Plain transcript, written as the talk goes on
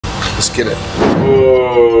Let's get it.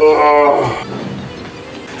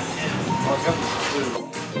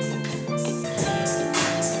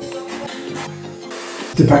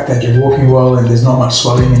 The fact that you're walking well and there's not much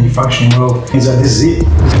swelling and you're functioning well is that this is it.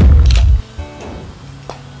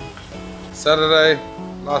 Saturday,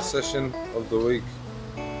 last session of the week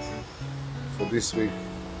for this week.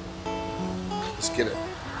 Let's get it.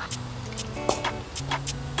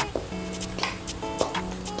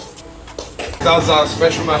 Does our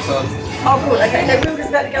special massage. Oh good, okay. No, we were just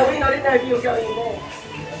about to go in. I didn't know if you were going in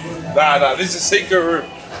there. Nah, this is a secret room.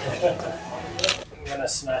 I'm gonna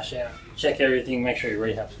smash out, check everything, make sure you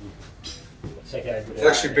rehab some. Check out It's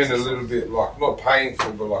actually been a little bit like, not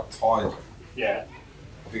painful, but like tired. Yeah.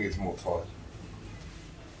 I think it's more tired.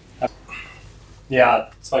 Yeah,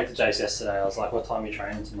 I spoke to Jace yesterday. I was like, what time are you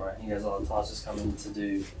training tomorrow? He goes, oh, Ty's just coming to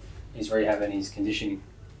do his rehab and his conditioning.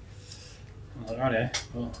 I was like, right, yeah.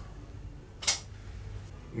 Well,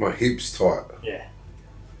 My hip's tight. yeah.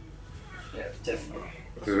 Yeah, definitely.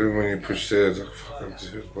 Because when you push there, it's like, fuck, it just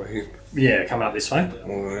hurts my hip. Yeah, coming up this way.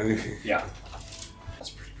 More than anything. Yeah.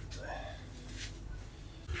 That's pretty good there.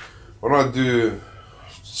 When I do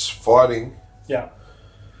fighting, Yeah.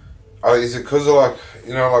 is it because of like,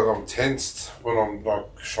 you know, like I'm tensed when I'm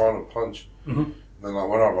like trying to punch? Mm-hmm. Then like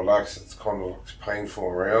when I relax, it's kind of like painful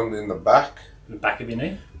around in the back. The back of your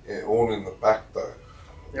knee? Yeah, all in the back though.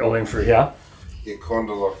 All in through here? Yeah, kind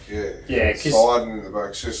of like, Yeah, sliding in the back.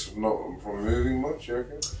 It's just not moving much, you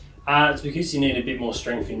reckon? It's because you need a bit more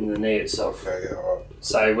strength in the knee itself. Okay, yeah, alright.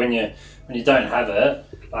 So when you don't have it,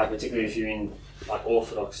 like particularly if you're in like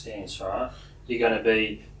orthodox stance, right, you're gonna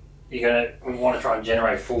want to try and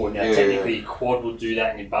generate forward. Now technically your quad will do that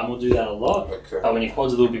and your bum will do that a lot. Okay. But when your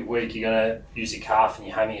quad's a little bit weak, you're gonna use your calf and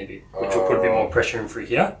your hammy a bit, which will put a bit more pressure in through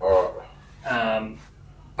here. Alright.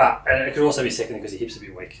 But it could also be secondly because your hips are a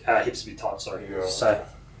bit weak. Hips a bit tight, sorry. Yeah. So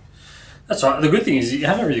that's right. The good thing is you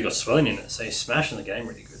haven't really got swelling in it, so you're smashing the game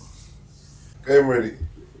really good. Game ready.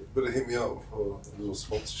 Better hit me up for a little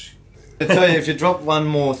sponsorship. I tell you, if you drop one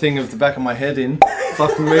more thing of the back of my head in,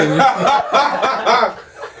 fucking me. Yeah,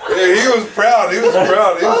 he was proud. He was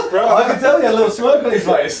proud. He was proud. I can tell you, a little smirk on his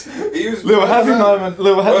face. He was Little happy moment.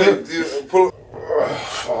 Little happy. Wait, pull.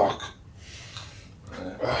 Fuck.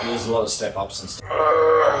 There's a lot of step ups and stuff.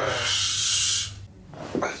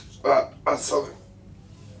 That's something.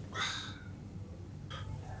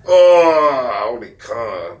 Oh, holy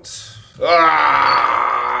cunt.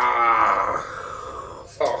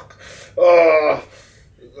 Fuck.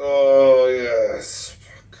 Oh, yes.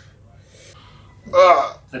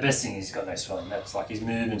 Fuck. The best thing is he's got no swelling. That's like his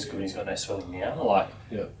movement's good. He's got no swelling now. Like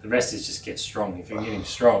the rest is just get strong. If you can get him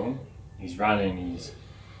strong, he's running.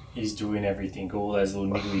 He's doing everything. All those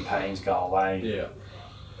little niggly pains go away. Yeah.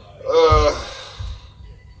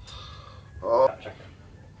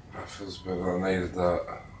 That feels better. I needed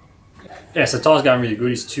that. Yeah, so Ty's going really good.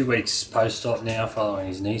 He's 2 weeks post-op now following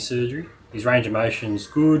his knee surgery. His range of motion's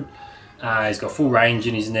good. He's got full range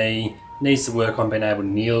in his knee. Needs to work on being able to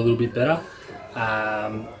kneel a little bit better.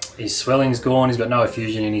 His swelling's gone. He's got no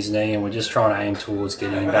effusion in his knee, and we're just trying to aim towards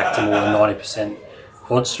getting him back to more than 90%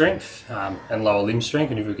 quad strength and lower limb strength.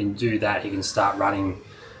 And if we can do that, he can start running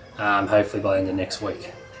hopefully by the end of next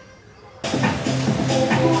week.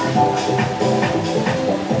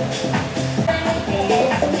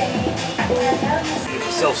 Keep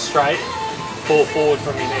yourself straight, fall forward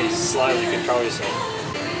from your knees, slowly control yourself.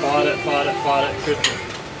 Fight it, fight it, fight it, good.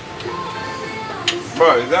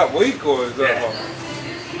 Bro, is that weak or is that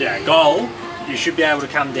Yeah, goal, you should be able to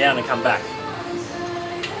come down and come back.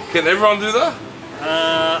 Can everyone do that?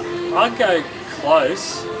 I'd go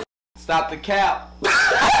close. Stop the count. Stop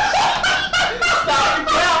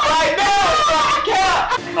the count right now. Stop the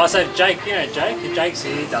count. I said Jake, you know Jake, if Jake's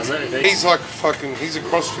here, he does it. He's like fucking, he's a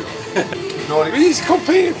CrossFit. He's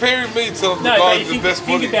comparing me to the guy with the best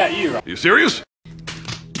body. Think about you, right? Are you serious?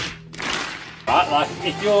 Right, like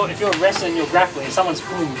if you're wrestling, you're grappling, someone's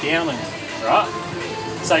pulling down on you, right?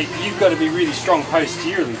 So you've got to be really strong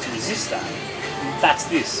posteriorly to resist that. And that's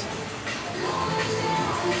this.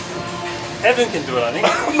 Evan can do it, I think.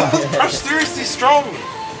 Posteriously strong.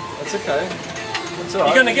 That's okay. That's alright.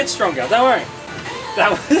 You're going to get stronger, don't worry.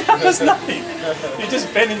 That was nothing. You're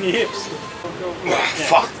just bending your hips.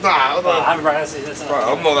 Fuck, nah. I haven't that's enough. Right,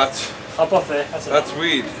 I'm not that. Up off there. That's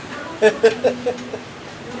weird.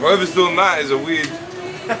 Whoever's doing that is a weird.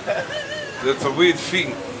 That's a weird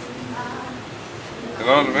thing. You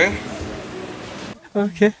know what I mean?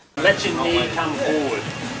 Okay. Let your knee come forward.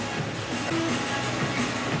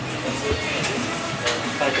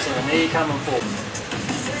 Focus on the knee coming forward.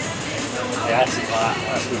 Yeah, that's it.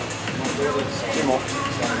 That's good. 2 more.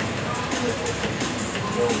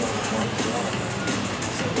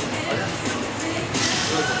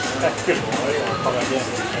 That's good.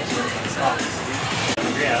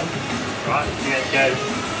 Ground, right? You have to go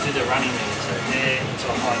to the running knee, so there into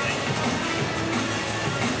a high knee.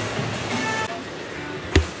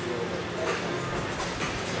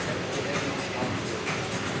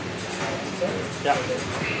 Yep.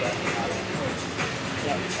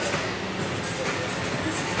 Yep.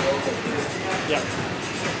 Yep.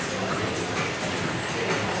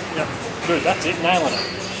 Yep. Good, that's it, nailing it.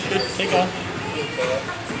 Good, keep going.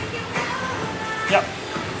 Yep.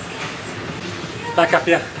 Back up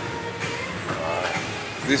here.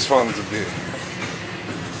 This one's a bit.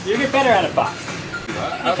 You get better at it, but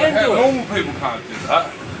you can do it. Normal people can't do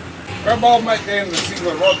that. Grab old mate there in the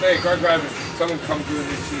single right there. Go grab it. Someone come do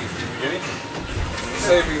this here. Get it?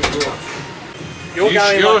 Saving the door.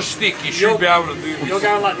 You're a stick. You should be able to do this. You're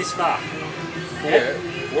going like this far. Yeah.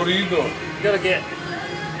 What are you doing? You gotta get.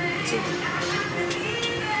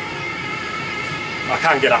 I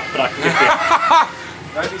can't get up, but I can get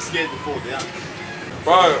there. Don't be scared to fall down.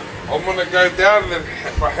 Bro, I'm gonna go down and then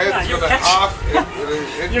my head's gonna half.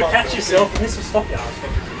 You'll catch yourself and this will stop you.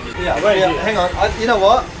 Yeah, hang on. You know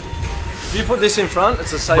what? If you put this in front,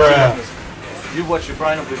 it's a safety mechanism. You watch, your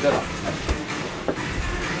brain will be better.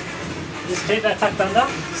 Just keep that tucked under,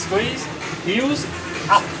 squeeze, heels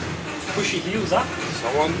up, push your heels up.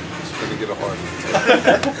 Someone's gonna get a high.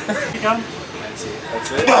 Keep going. That's it.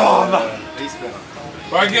 That's it. Oh, no. He's better.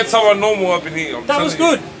 Bro, get someone normal up in here. That was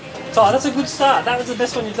good. Ty, that's a good start. That was the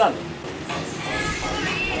best one you've done.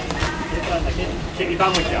 Keep your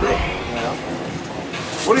bum with you. Yeah.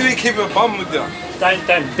 What do you mean keep your bum with you? Don't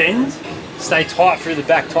bend. Stay tight through the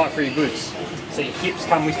back, tight through your glutes. So your hips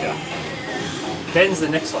come with you. Bend's the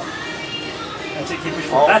next one. That's it, keep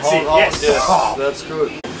pushing. That's it, yes. Yes, that's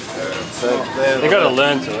good. Yeah. They've got to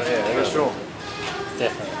learn to it, yeah, for sure.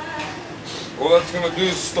 Definitely. All that's gonna do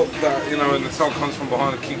is stop that, you know, when the someone comes from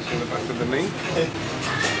behind and kicks you in the back of the knee.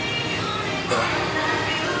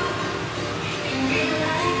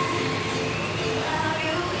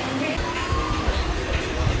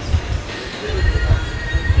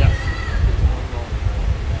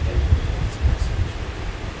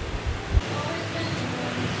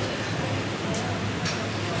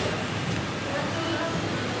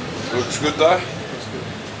 Looks good though.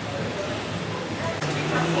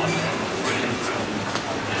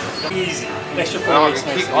 Easy. Extra 4 Now weeks.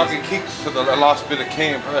 I can kick for the last bit of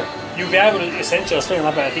camp. You'll be able to, essentially, I was speaking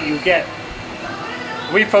about, I think you'll get,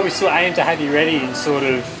 we probably still aim to have you ready in sort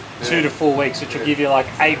of 2 to 4 weeks, which will give you like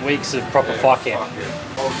 8 weeks of proper fight camp.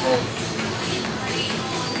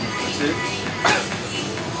 That's it.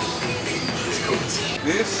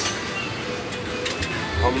 This,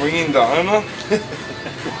 I'm ringing the owner.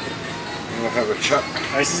 I'm gonna have a chat.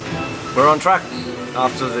 We're on track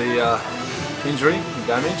after the injury and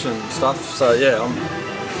damage and stuff, so yeah, I'm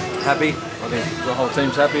happy. I think the whole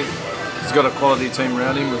team's happy. He's got a quality team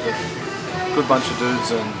around him with a good bunch of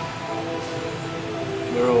dudes, and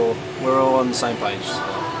we're all on the same page. So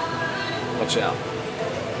watch out.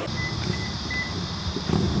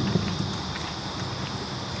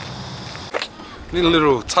 Need a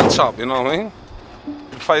little touch up, you know what I mean?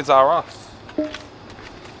 It fades our ass.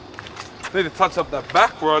 Need to touch up that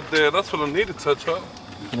back right there. That's what I need to touch up.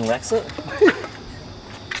 You can wax it?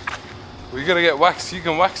 We gotta get waxed. You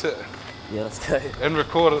can wax it. Yeah, let's go. And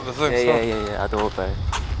record it at the same time. Yeah, I do it, bro.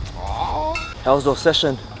 Oh. How was your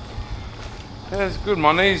session? Yeah, it's good.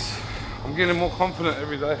 My knees, I'm getting more confident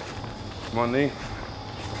every day. My knee.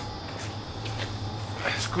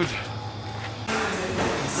 It's good.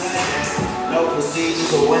 No procedure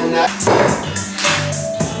for one night.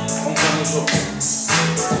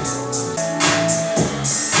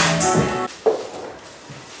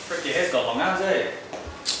 Frick, your hair's got long arms, eh?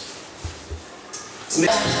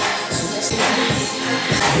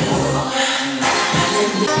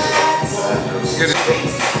 Get it.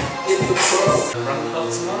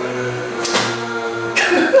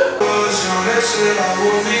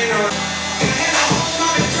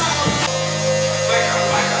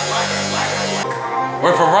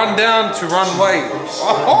 Went from run down to run weight.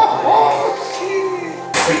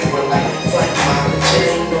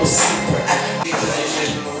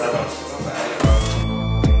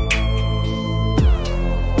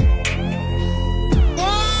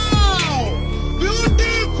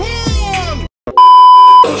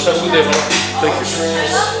 Thank you.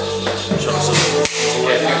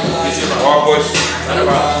 Alright, boys.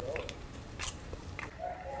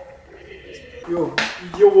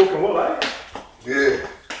 You're walking well, eh? Yeah.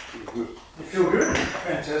 You feel good?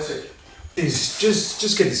 Fantastic. Is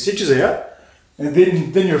just get the stitches out, and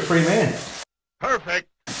then you're a free man. Perfect.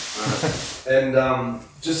 And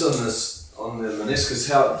just on this, on the meniscus,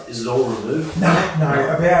 how is it all removed? No,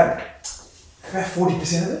 about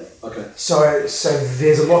 40% of it. Okay. So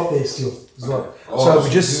there's a lot there still. There's a lot. So we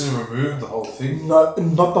just didn't remove the whole thing. No,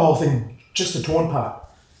 not the whole thing, just the torn part.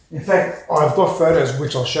 In fact, I've got photos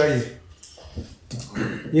which I'll show you.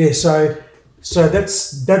 Yeah, so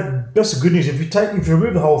that's the good news. If you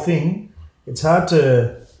remove the whole thing, it's hard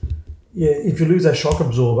to. Yeah, if you lose that shock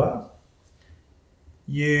absorber,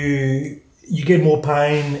 you get more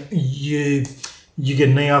pain. You get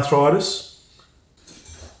knee arthritis.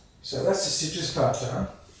 So that's the stitches part done.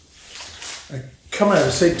 Come over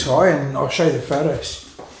to seat tie and I'll show you the photos.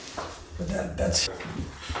 But that's.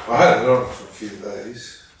 I had it on for a few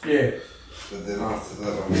days. Yeah. But then after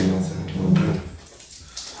that, I mean, nothing.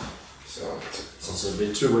 So it'll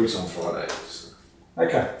be 2 weeks on Friday.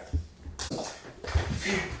 Okay.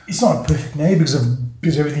 It's not a perfect knee because of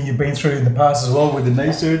everything you've been through in the past as well with the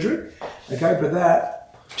knee surgery. Okay, but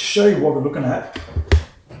that, to show you what we're looking at.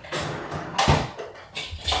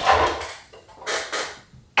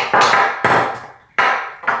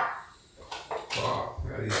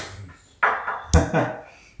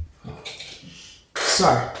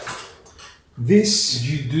 So, this... Did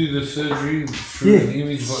you do the surgery through an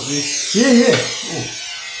image like this? Yeah. Oh,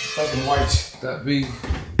 taking weight. That big?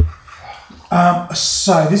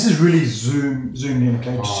 So this is really zoomed in,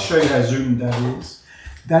 okay? Just to show you how zoomed that is.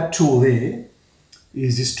 That tool there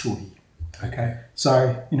is this tool here, okay?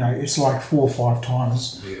 So, you know, it's like 4 or 5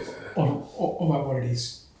 times of what it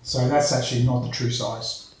is. So that's actually not the true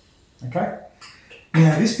size, okay?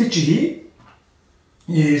 Now this picture here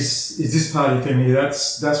is this part of your femur here.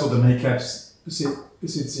 That's what the kneecaps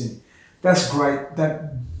sits in. That's great.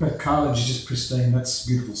 That cartilage is just pristine. That's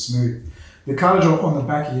beautiful, smooth. The cartilage on the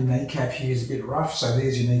back of your kneecap here is a bit rough. So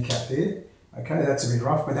there's your kneecap there. Okay, that's a bit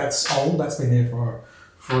rough, but that's old. That's been there for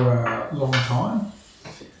a long time.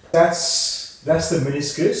 That's the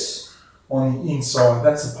meniscus on the inside.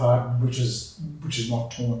 That's the part which is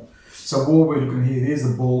not torn. So what we're looking at here, there's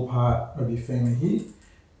the ball part of your femur here.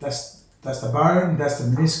 That's the bone, that's the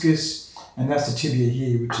meniscus, and that's the tibia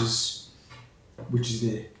here, which is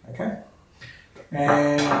there. Okay.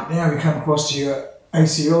 And now we come across to your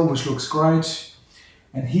ACL, which looks great.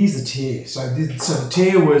 And here's the tear. So the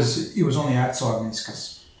tear was on the outside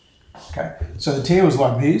meniscus. Okay. So the tear was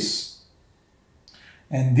like this,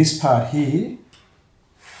 and this part here,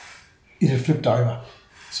 it had flipped over.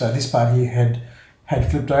 So this part here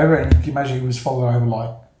had flipped over, and you can imagine it was folded over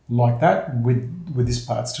like that with this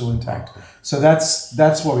part still intact. So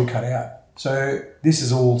that's what we cut out. So this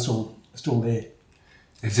is all still there.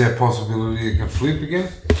 Is there a possibility it can flip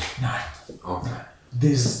again? No. Okay.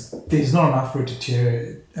 There's not enough for it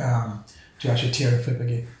to actually tear and flip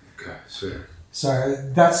again. Okay, so. So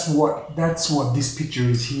that's what this picture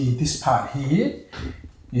is here. This part here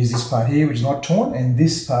is this part here, which is not torn, and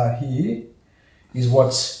this part here is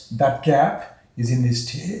that gap is in this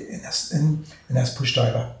tear, and that's pushed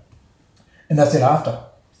over, and that's it after.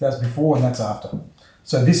 So that's before and that's after.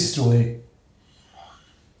 So this is still there.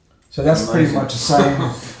 So that's pretty much the same.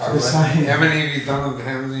 How many have you done?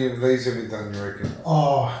 How many of these have you done, you reckon?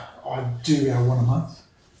 Oh, I do about 1 a month.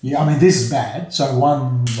 Yeah, I mean, this is bad. So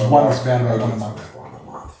one is bad about 1 a month. 1 a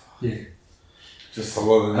month. Yeah. Just a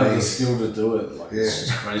lot of Have the knees. skill to do it. Like, it's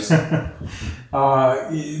just crazy.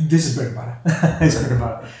 This is bread and butter. It's bread and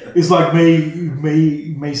butter. It's like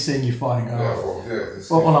me seeing you fighting.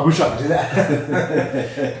 Well, I wish I could do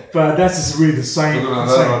that. But that's just really the same. Look at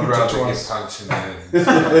that, I'd rather get punched in the head.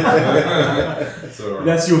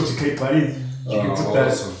 That's yours to keep, buddy. You can put that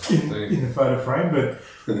awesome. in the photo frame.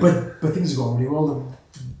 But things are going really well.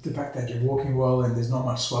 The fact that you're walking well and there's not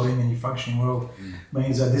much swelling and you're functioning well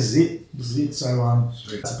means that this is it. This is it. So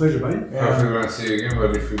it's a pleasure, buddy. Hopefully we won't see you again,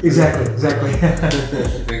 buddy. Exactly.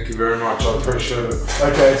 Thank you very much. I appreciate it.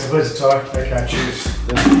 Okay, it's a pleasure, Ty. Okay, Cheers.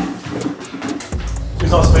 It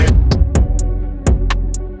was nice speaking.